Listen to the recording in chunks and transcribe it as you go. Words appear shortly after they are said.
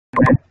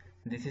Back.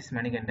 This is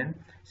Manigandan.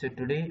 So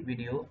today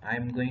video I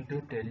am going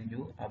to tell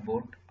you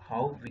about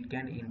how we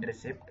can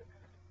intercept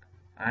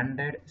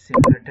unread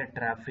simulated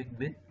traffic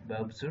with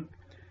Burpsuite.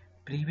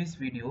 Previous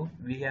video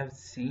we have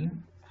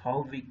seen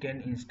how we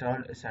can install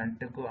a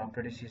Santaco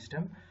operating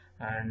system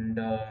and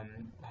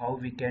how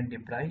we can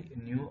deploy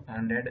new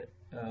unread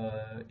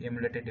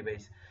emulated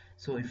device.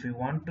 So if you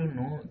want to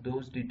know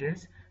those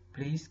details,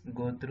 please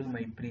go through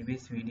my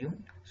previous video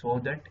so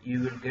that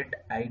you will get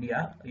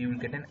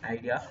an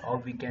idea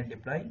how we can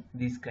deploy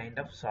this kind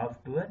of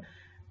software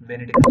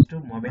when it comes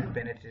to mobile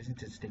penetration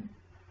testing.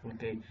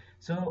 Okay,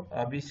 so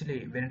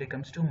obviously when it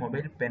comes to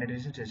mobile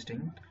penetration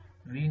testing,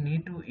 we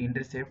need to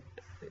intercept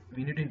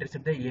the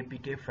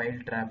APK file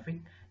traffic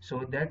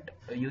so that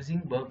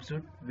using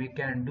Burpsuite we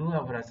can do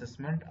our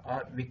assessment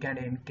or we can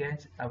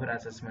enhance our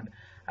assessment.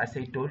 As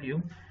I told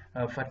you,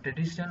 for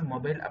traditional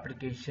mobile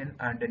application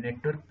and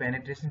network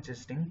penetration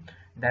testing,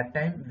 that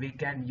time we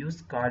can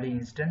use Kali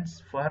instance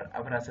for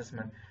our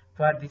assessment.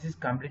 For this is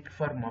complete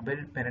for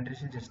mobile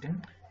penetration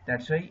testing.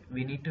 That's why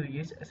we need to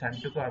use a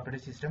Santuko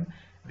operating system,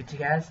 which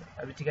has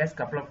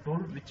couple of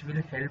tools which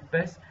will help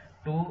us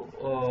to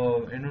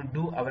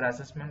do our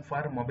assessment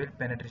for mobile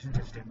penetration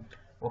testing.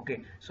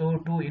 Okay, so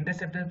to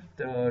intercept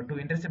the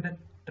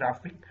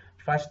traffic,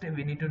 first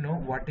we need to know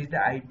what is the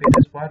IP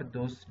address for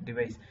those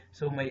device.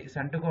 So my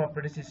Santuko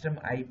operating system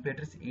IP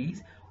address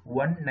is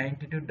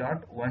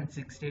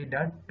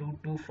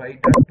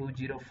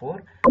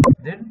 192.168.225.204.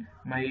 Then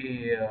my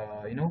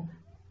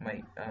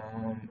my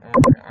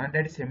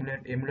Android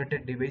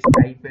emulated device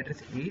IP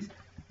address is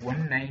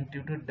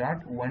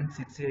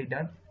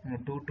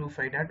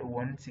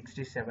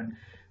 192.168.225.167.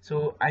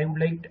 So I would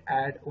like to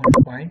add one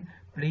point.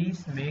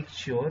 Please make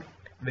sure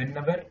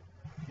whenever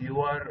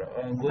you are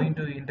going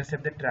to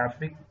intercept the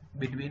traffic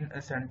between a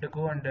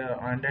Santaco and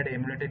Android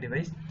emulated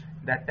device,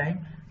 that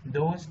time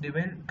those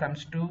device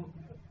comes to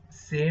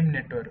same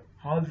network.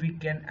 How we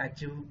can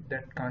achieve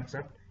that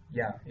concept?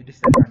 Yeah, it is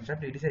the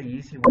concept. It is a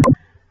easy one.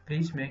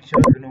 Please make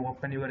sure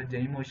open your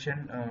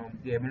GenyMotion,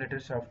 the emulator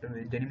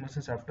software,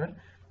 GenyMotion software.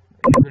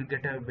 You will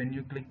get a when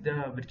you click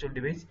the virtual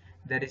device,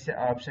 there is an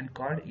option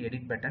called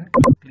edit button.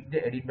 Click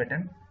the edit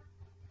button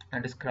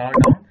and scroll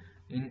down.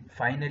 In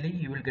finally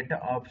you will get an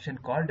option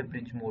called the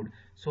bridge mode.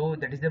 So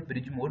that is the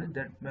bridge mode.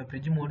 That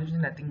bridge mode is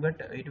nothing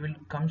but it will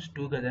comes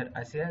together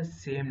as a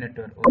same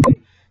network. Okay,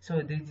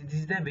 so this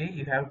is the way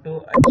you have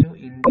to achieve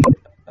in the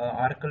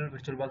Oracle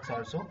VirtualBox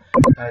also.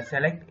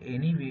 Select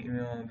any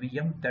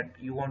VM that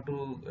you want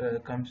to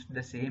comes to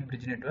the same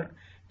bridge network.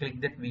 Click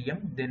that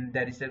VM, then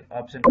there is an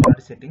option called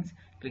settings.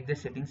 Click the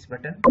settings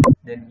button,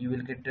 then you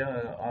will get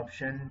the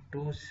option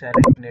to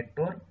select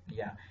network.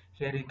 Yeah,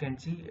 here you can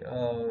see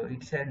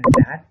it's a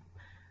NAT.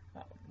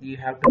 You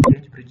have to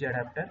change bridge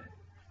adapter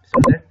so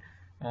that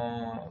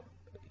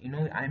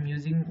I'm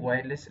using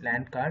wireless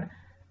LAN card.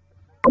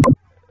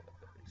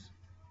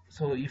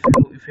 So if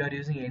you are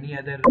using any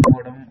other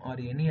modem or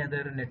any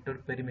other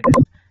network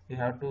perimeters, you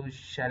have to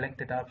select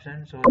that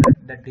option so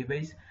that the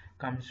device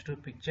comes to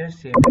picture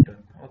same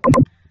network.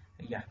 Okay,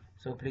 yeah,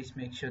 so please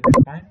make sure this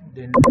point.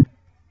 Then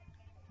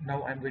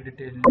now I'm going to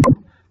tell you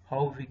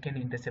how we can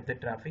intercept the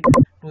traffic.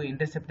 To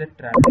intercept the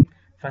traffic,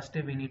 first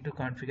we need to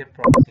configure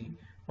proxy.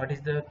 What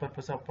is the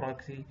purpose of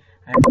proxy?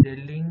 I'm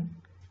telling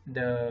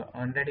the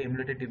Android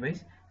emulated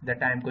device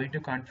that I am going to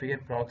configure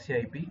proxy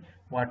IP.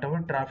 Whatever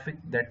traffic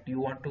that you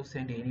want to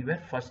send anywhere,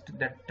 first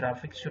that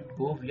traffic should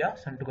go via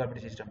Santuko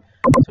operating system.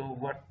 So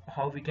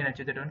how we can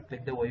achieve that one?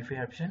 Click the Wi-Fi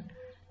option,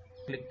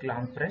 click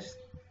long press,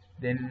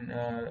 then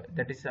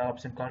that is the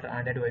option called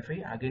Android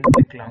Wi-Fi. Again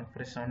click long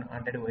press on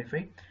Android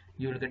Wi-Fi.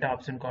 You will get an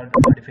option called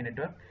modify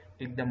network.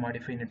 Click the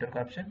modify network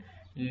option.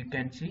 You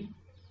can see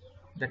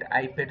that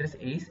IP address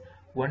is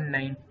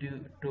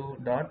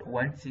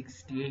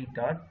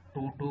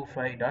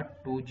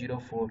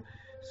 192.168.225.204.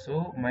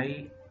 So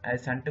my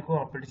Santaco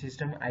operating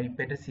system IP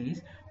address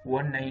is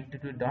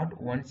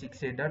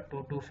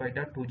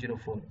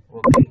 192.168.225.204.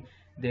 Okay,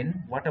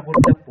 then what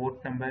about the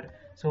port number?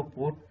 So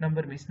port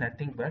number means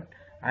nothing but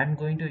I'm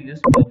going to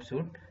use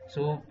Burpsuite.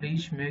 So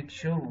please make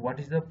sure what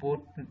is the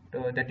port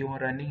that you are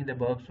running in the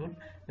Burpsuite.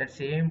 That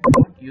same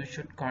port you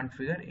should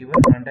configure your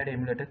Android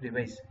emulator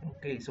device.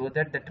 Okay, so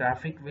that the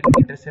traffic will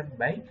intercept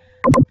by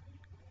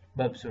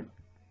Burpsuite.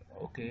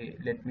 Okay,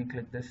 let me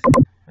click this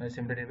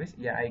simulator device.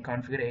 Yeah, I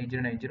configure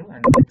 8090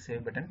 and click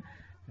save button.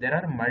 There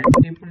are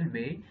multiple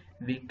way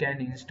we can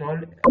install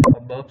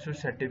a Burpsuite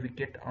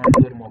certificate on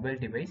your mobile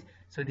device.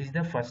 So this is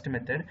the first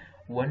method.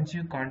 Once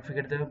you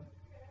configure the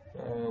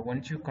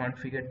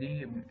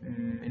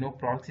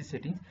proxy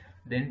settings,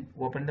 then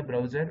open the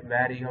browser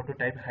where you have to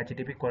type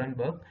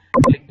http://burp,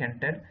 click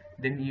enter,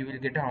 then you will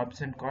get an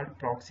option called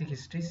proxy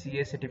history,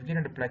 CA certificate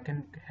and plug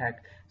and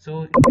hack.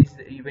 So when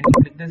you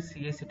click the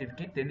CA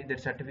certificate, then the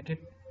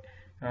certificate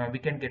we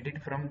can get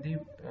it from the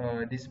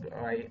this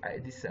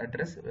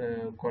address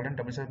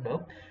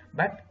 :/burp,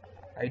 but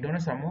I don't know,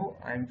 somehow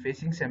I'm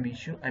facing some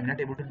issue. I'm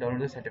not able to download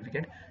the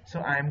certificate,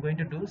 so I am going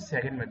to do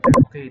second method.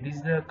 Okay, this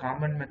is the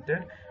common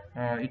method.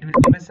 It will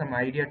give us some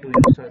idea to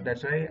you, so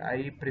that's why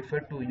I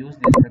prefer to use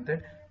this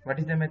method. What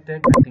is the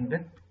method? Nothing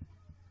but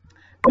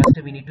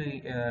first we need to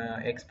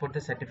export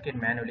the certificate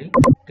manually.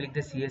 Click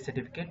the CA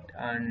certificate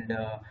and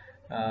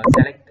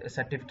select a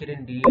certificate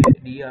in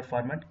DER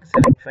format.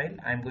 Select file.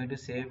 I am going to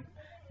save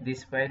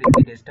this file in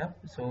the desktop.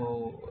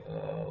 So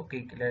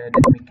okay, let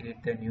me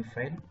create the new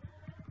file.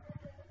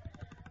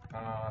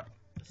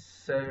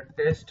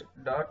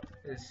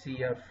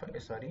 Test.cr,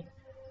 sorry,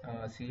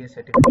 CA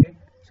certificate.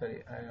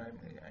 Sorry,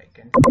 I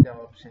can see the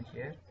option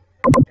here.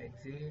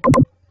 Exit.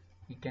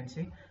 You can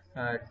see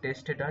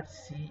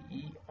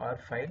test.cer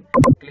file.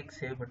 Click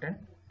save button.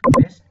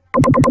 Paste.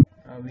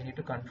 We need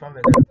to confirm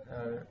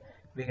whether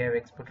we have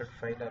exported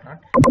file or not.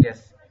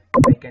 Yes,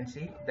 I can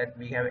see that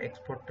we have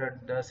exported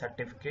the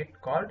certificate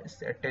called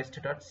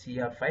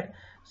test.cr file.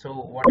 So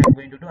what I'm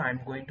going to do, I'm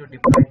going to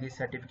deploy this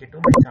certificate to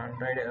my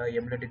Android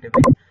emulator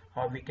device.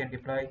 How we can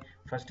deploy?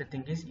 First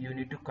thing is you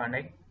need to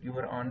connect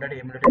your Android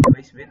emulator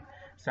device with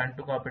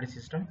Sun2 operating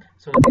system.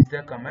 So this is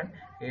the command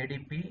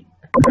adp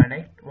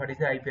connect. What is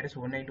the IP address?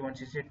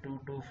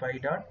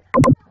 192.168.225 dot,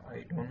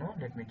 I don't know,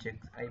 let me check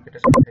IP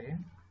address once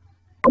again.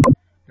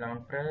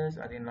 Long press,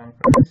 again long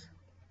press,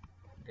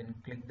 then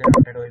click the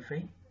Android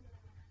Wi-Fi.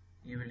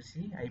 You will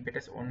see IP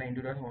address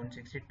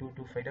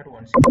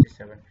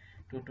 192.168.225.167,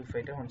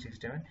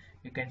 225.167.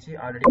 You can see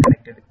already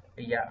connected.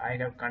 Yeah, I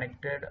have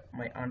connected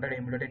my Android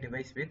emulator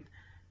device with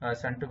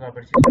Sun2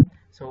 operating system.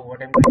 So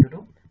what I'm going to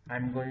do,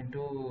 I'm going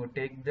to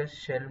take the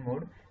shell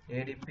mode,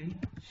 adp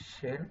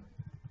shell.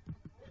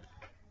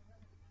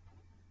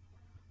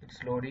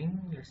 It's loading.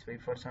 Let's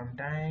wait for some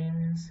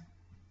times.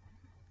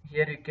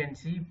 Here you can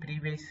see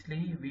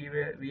previously we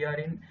are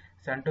in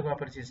Sun2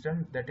 operating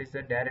system, that is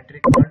the directory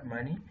called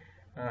money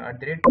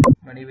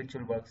money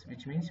virtual box,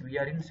 which means we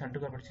are in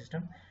Sun2 operating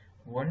system.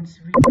 Once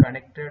we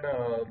connected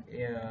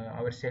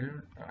our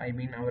cell, I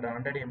mean our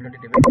Android emulator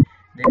device,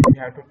 then we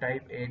have to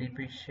type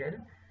adp shell.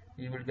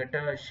 You will get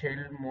a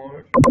shell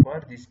mode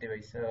for this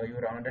device,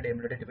 your Android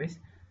emulator device.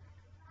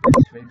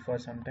 Let's wait for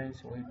some time,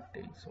 so it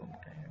takes some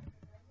time.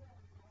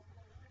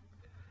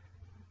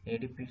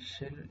 ADP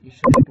shell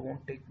usually it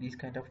won't take this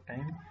kind of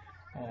time.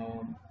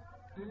 um,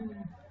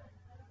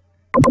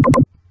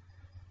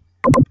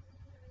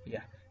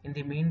 yeah, in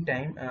the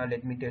meantime,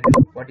 let me tell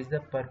you what is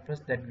the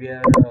purpose that we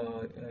are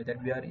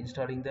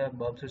installing the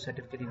Burpsuite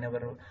certificate in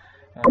our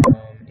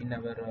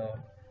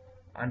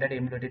Android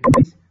emulator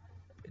device.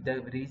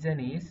 The reason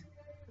is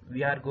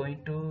we are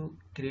going to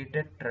create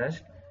a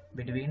trust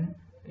between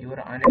your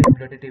Android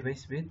emulator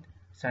device with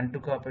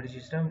Sun2 operating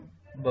system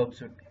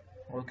Burpsuite.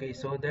 Okay,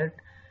 so that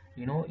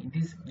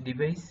this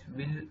device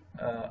will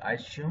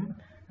assume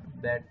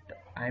that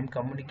I am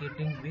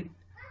communicating with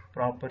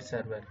proper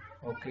server.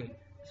 Okay,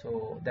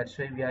 so that's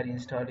why we are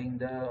installing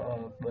the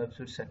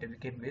Burpsuite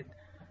certificate with.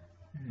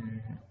 mm,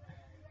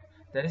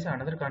 there is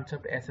another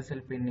concept,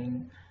 SSL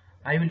pinning.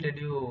 I will tell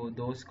you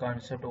those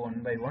concepts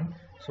one by one.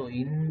 So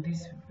in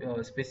this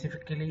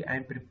specifically I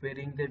am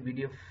preparing the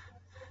video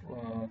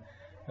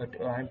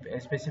I'm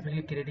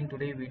specifically creating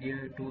today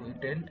video to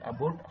tell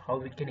about how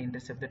we can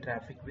intercept the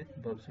traffic with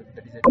Burpsuite.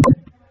 That is the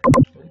reason.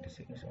 So it is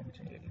taking so much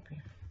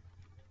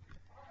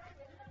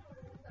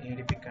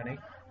ADP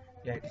connect.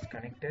 Yeah, it is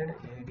connected.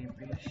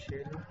 ADP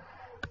shell.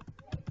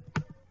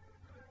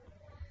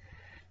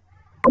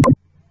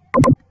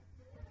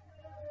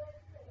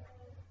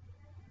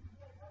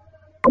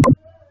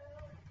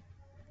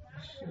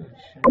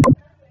 Shell.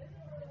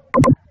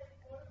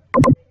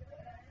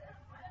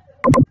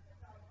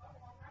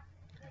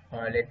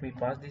 Let me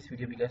pause this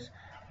video because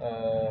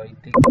I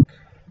think it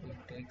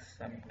takes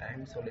some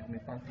time, so let me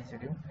pause this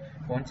video.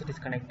 Once it is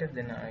connected,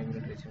 then I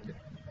will resume it.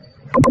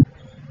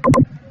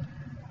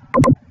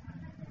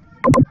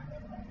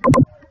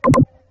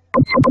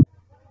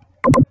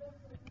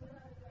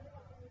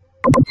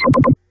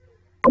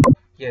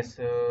 Yes,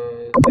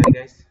 sorry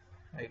guys,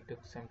 I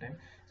took some time.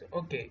 So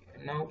okay,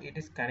 now it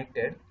is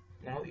connected.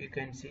 Now you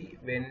can see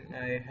when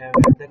I have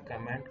run the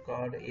command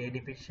called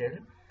adp shell,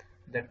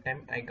 that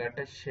time I got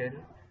a shell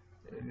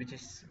which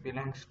is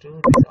belongs to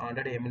this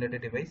Android emulator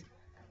device.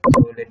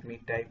 So let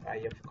me type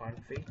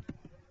ifconfig.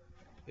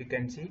 You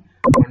can see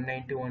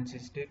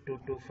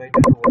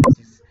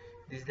 192.168.225.16.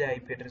 This is the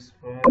IP address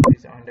for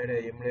this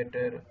Android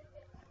emulator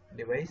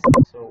device.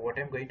 So what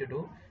I'm going to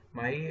do,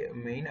 my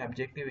main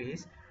objective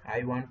is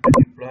I want to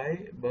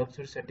deploy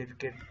Burpsuite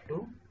certificate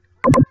to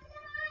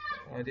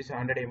this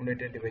Android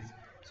emulator device.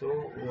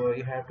 So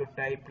you have to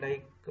type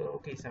like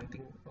okay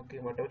something, okay,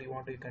 whatever you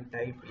want you can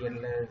type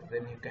ls,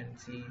 then you can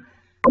see.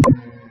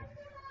 um,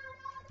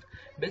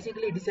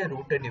 Basically it is a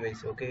router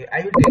device. Okay,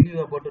 I will tell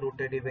you about the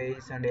router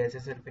device and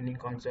SSL pinning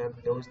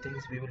concept. Those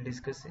things we will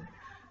discuss in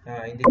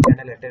the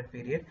channel later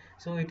period.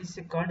 So it is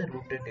called a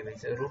router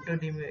device. A router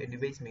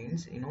device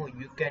means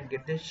you can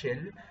get the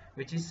shell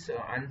which is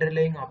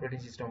underlying operating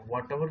system.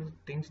 Whatever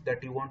things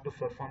that you want to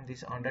perform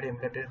this under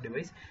emulator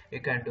device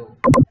you can do.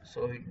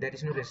 So there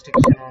is no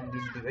restriction on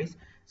this device.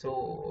 So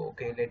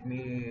okay, let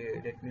me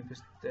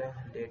push the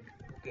date.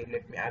 Okay,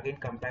 let me again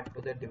come back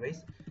to the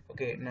device.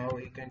 Okay, now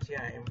you can see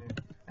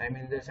I'm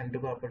in the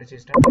Santuba operating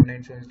system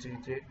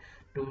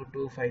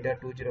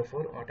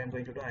 192.168.225.204. What I'm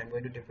going to do, I'm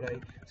going to deploy.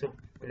 So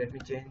let me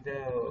change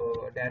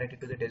the directory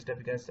to the desktop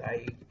because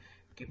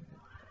keep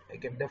I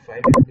kept the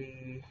file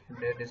in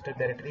the desktop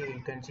directory.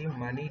 You can see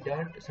money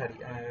dot sorry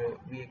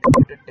we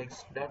executed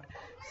text dot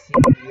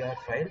cdr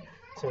file.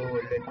 So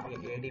let me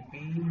adp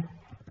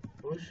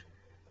push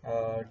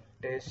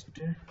test.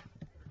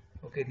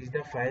 Okay, this is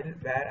the file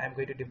where I'm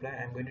going to deploy.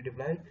 I'm going to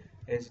deploy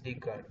SD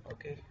card.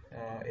 Okay,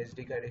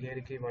 SD card here.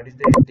 Okay, what is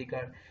the SD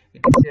card?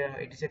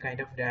 It is a kind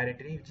of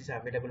directory which is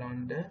available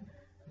on the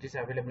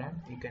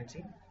you can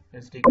see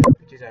SD card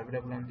which is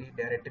available on the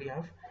directory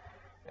of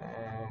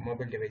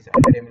mobile device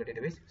under emulator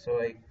device. So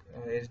I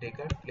SD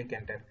card, click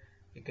enter.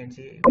 You can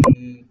see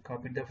we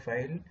copied the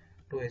file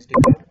to SD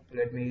card.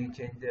 Let me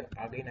change the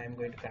again. I'm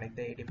going to connect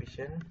the ADP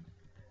shell,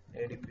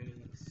 ADP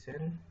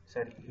cell,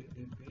 sorry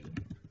ADP.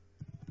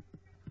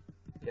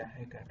 Yeah,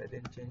 I can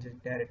then change the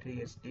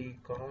directory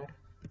SD card.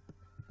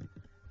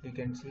 You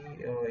can see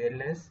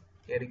ls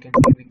here. You can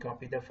see we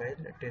copy the file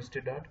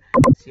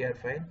test.cr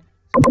file.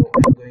 So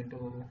I'm going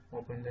to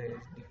open the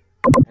SD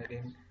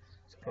again.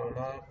 Scroll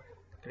up,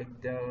 click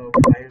the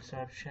files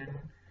option,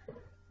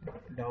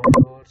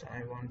 downloads.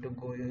 I want to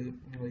go in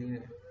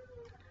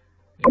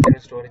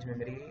internal storage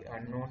memory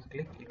unknown.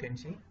 Click. You can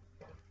see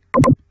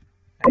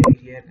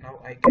here now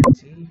I can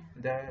see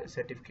the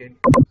certificate.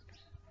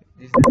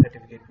 This is the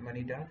certificate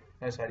money dot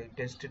sorry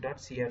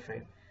test.cr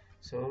file.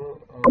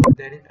 So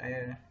there is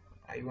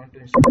I want to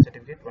install the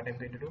certificate. What I'm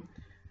going to do,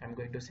 I'm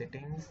going to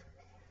settings,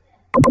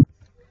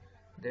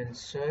 then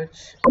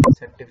search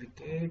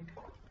certificate,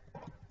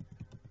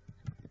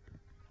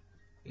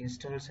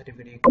 install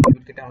certificate. You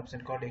will get an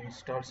option called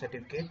install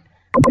certificate,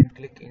 then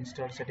click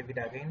install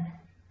certificate again.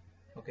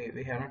 Okay,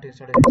 we have not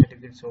installed any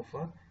certificate so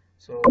far,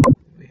 so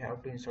we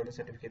have to install the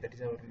certificate. That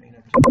is our main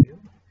objective.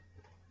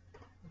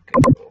 Okay,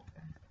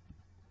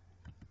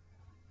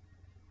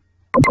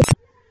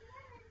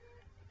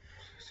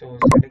 so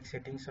select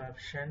settings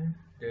option,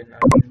 then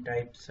again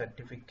type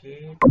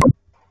certificate.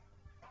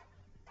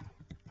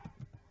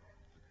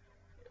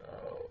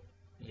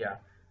 Yeah,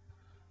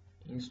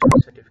 install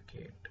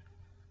certificate.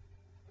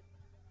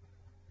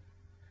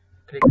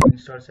 Click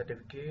install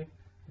certificate,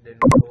 then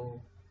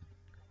go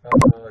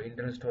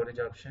internal storage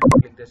option.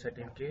 Click the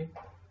certificate.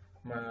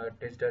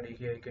 Test.d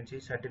here. You can see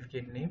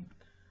certificate name.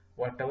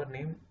 Whatever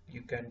name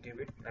you can give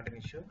it, not an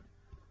issue.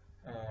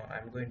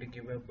 I'm going to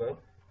give a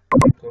Burp.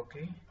 Click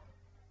OK.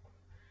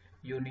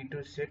 You need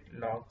to set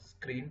lock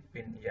screen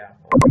pin. Yeah,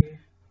 okay.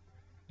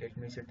 Let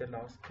me set the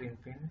lock screen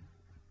pin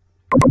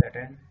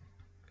pattern.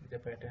 Click the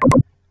pattern.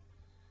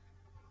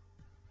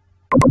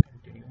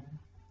 Continue.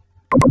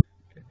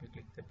 Let me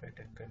click the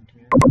pattern.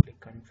 Continue. Click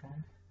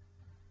confirm.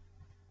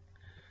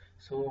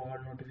 So all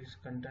notification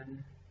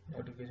content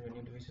notification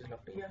menu device is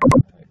locked. Yeah,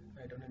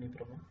 I don't have any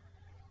problem.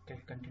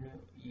 Click continue.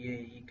 Yeah,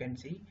 you can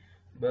see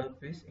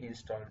Burp is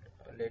installed.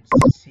 Let's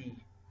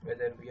see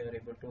whether we are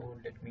able to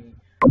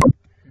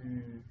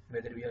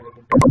whether we are able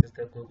to access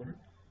the Google.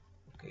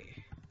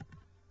 Okay,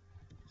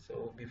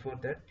 so before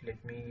that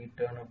let me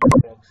turn off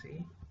the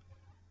proxy.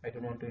 I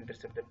don't want to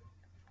intercept the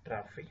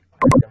traffic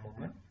at the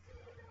moment.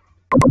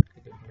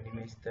 Let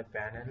minimize the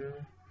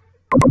panel,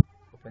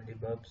 open the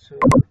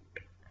Burpsuite.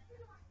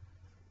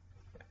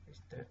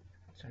 Is that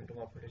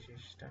Central Operating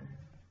System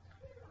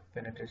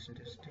penetration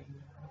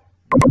testing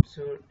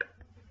Burpsuite.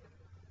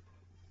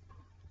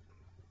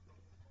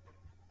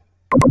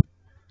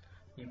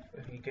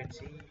 If you can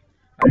see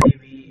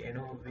already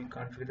we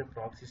configure the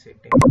proxy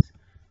settings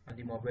on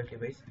the mobile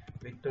device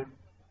without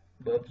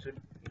Burpsuite.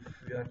 If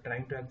you are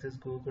trying to access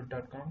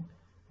google.com,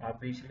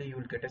 obviously you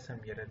will get some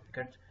error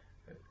because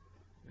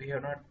we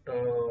have not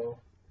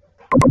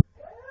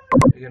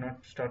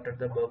started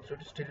the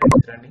Burpsuite. Still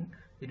it's running.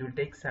 It will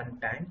take some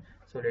time,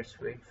 so let's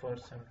wait for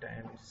some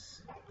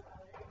times.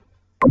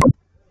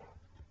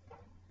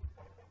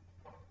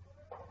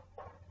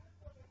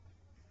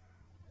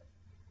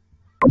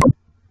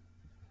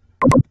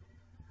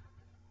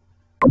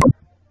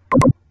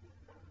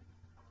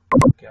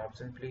 Okay,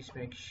 option, please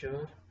make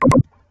sure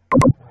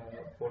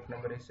port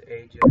number is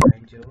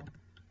 8090.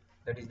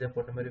 That is the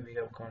port number we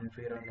have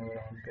configured on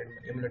our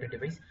emulator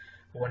device.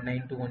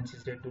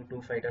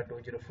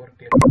 192.168.225.204.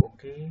 Click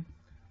OK.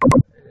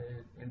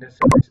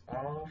 Intercept is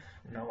off.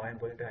 Now I am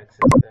going to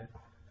access the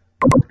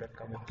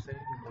google.com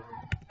website.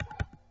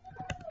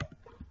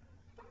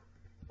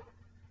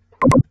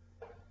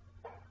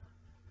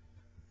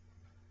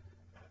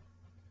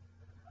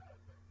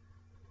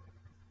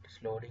 It's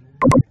loading.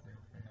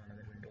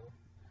 Another window.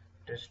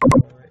 Test and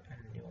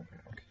new open.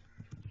 Okay.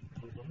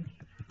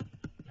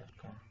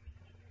 Google.com.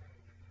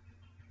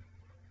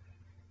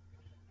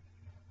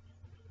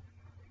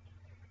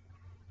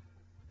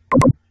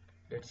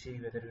 Let's see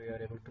whether we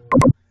are able to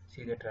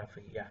see the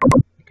traffic. Yeah,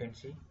 you can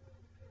see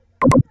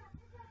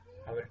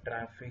our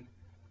traffic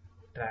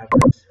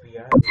travels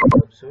via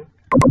Burpsuite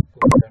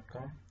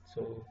google.com.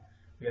 So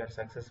we are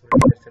successfully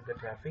intercept the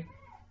traffic.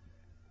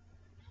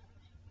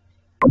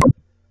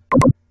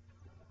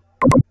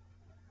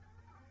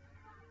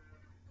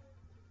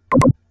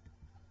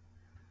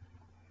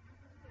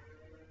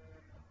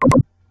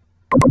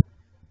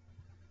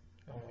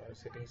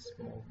 cities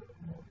mode.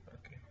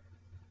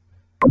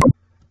 Okay,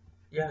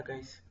 yeah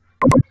guys,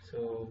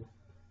 so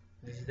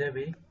this is the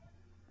way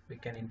we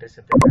can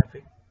intercept the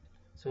traffic.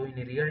 So in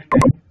real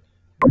time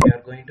we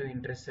are going to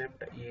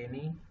intercept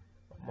any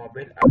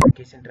mobile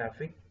application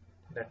traffic.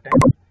 That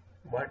time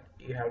what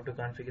you have to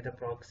configure the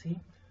proxy,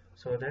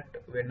 so that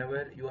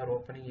whenever you are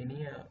opening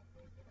any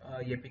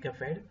APK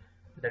file,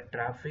 the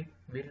traffic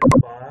will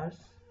pass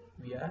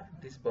via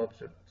this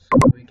Burpsuite, so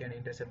we can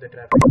intercept the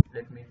traffic.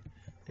 Let me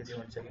tell you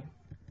once again.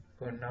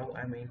 So now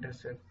I'm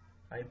intercept,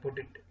 I put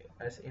it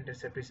as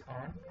intercept is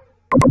on.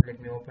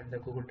 Let me open the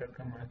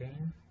google.com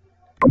again.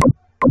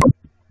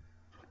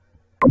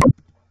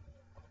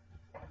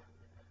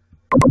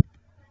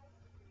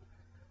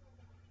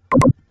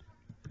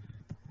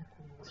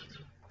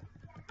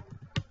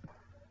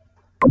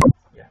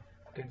 Yeah,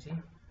 you can see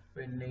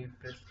when I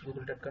press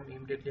google.com,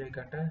 immediately I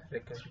got a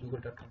request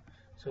google.com.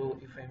 So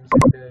if I'm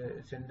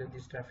send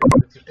this traffic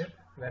to Twitter,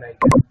 where I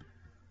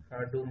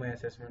can do my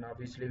assessment,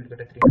 obviously we'll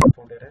get a 300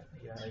 pound error.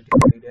 Yeah, it is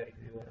a redirect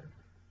URL,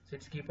 so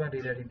it's keep on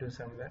redirecting to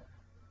somewhere.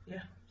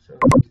 Yeah, so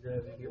this is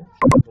the video.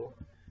 So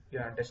you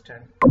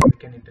understand how we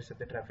can intercept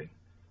the traffic.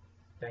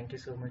 Thank you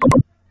so much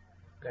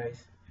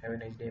guys, have a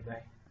nice day,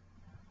 bye.